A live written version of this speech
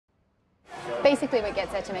Basically what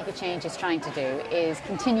Get Set to Make a Change is trying to do is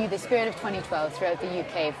continue the spirit of 2012 throughout the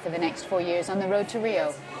UK for the next 4 years on the road to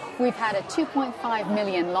Rio. We've had a 2.5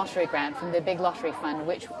 million lottery grant from the big lottery fund,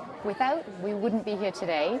 which without we wouldn't be here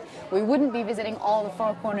today. We wouldn't be visiting all the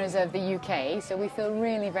four corners of the UK, so we feel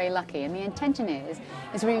really very lucky. And the intention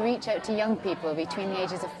is we reach out to young people between the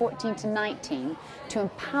ages of 14 to 19 to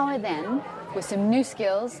empower them with some new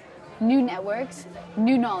skills, new networks,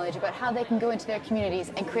 new knowledge about how they can go into their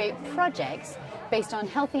communities and create projects based on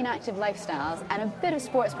healthy and active lifestyles and a bit of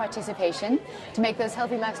sports participation to make those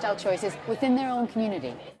healthy lifestyle choices within their own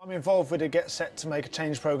community. I'm involved with the Get Set to Make a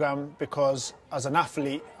Change programme because as an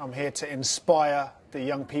athlete I'm here to inspire the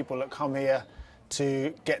young people that come here,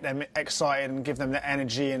 to get them excited and give them the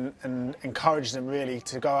energy and encourage them really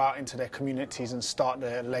to go out into their communities and start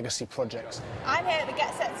their legacy projects. I'm here at the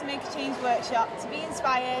Get Set to Make a Change workshop to be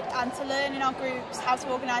inspired and to learn in our groups how to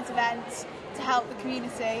organise events to help the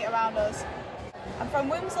community around us. I'm from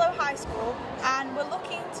Wilmslow High School and we're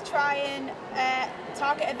looking to try and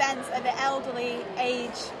target events at the elderly age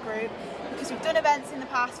group, because we've done events in the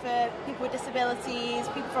past for people with disabilities,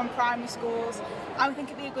 people from primary schools, and we think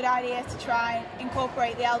it'd be a good idea to try and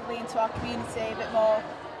incorporate the elderly into our community a bit more.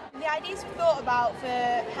 The ideas we've thought about for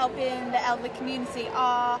helping the elderly community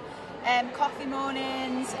are coffee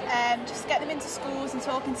mornings, just get them into schools and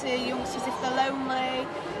talking to youngsters if they're lonely,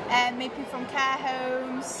 maybe from care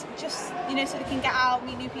homes, just so they can get out,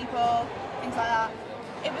 meet new people, things like that.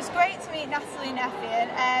 It was great to meet Natalie and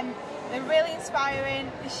Effian. They're really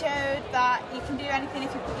inspiring. They showed that you can do anything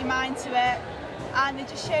if you put your mind to it, and they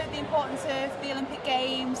just showed the importance of the Olympic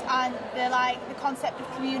Games and the concept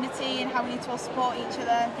of community and how we need to all support each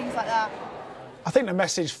other and things like that. I think the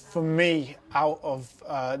message for me out of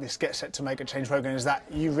this Get Set to Make a Change programme is that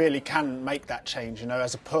you really can make that change.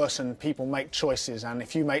 As a person, people make choices, and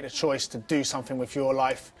if you make the choice to do something with your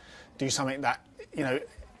life, do something that,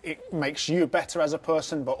 it makes you better as a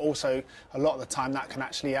person, but also a lot of the time that can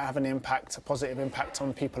actually have an impact, a positive impact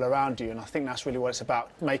on people around you. And I think that's really what it's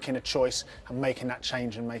about, making a choice and making that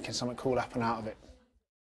change and making something cool happen out of it.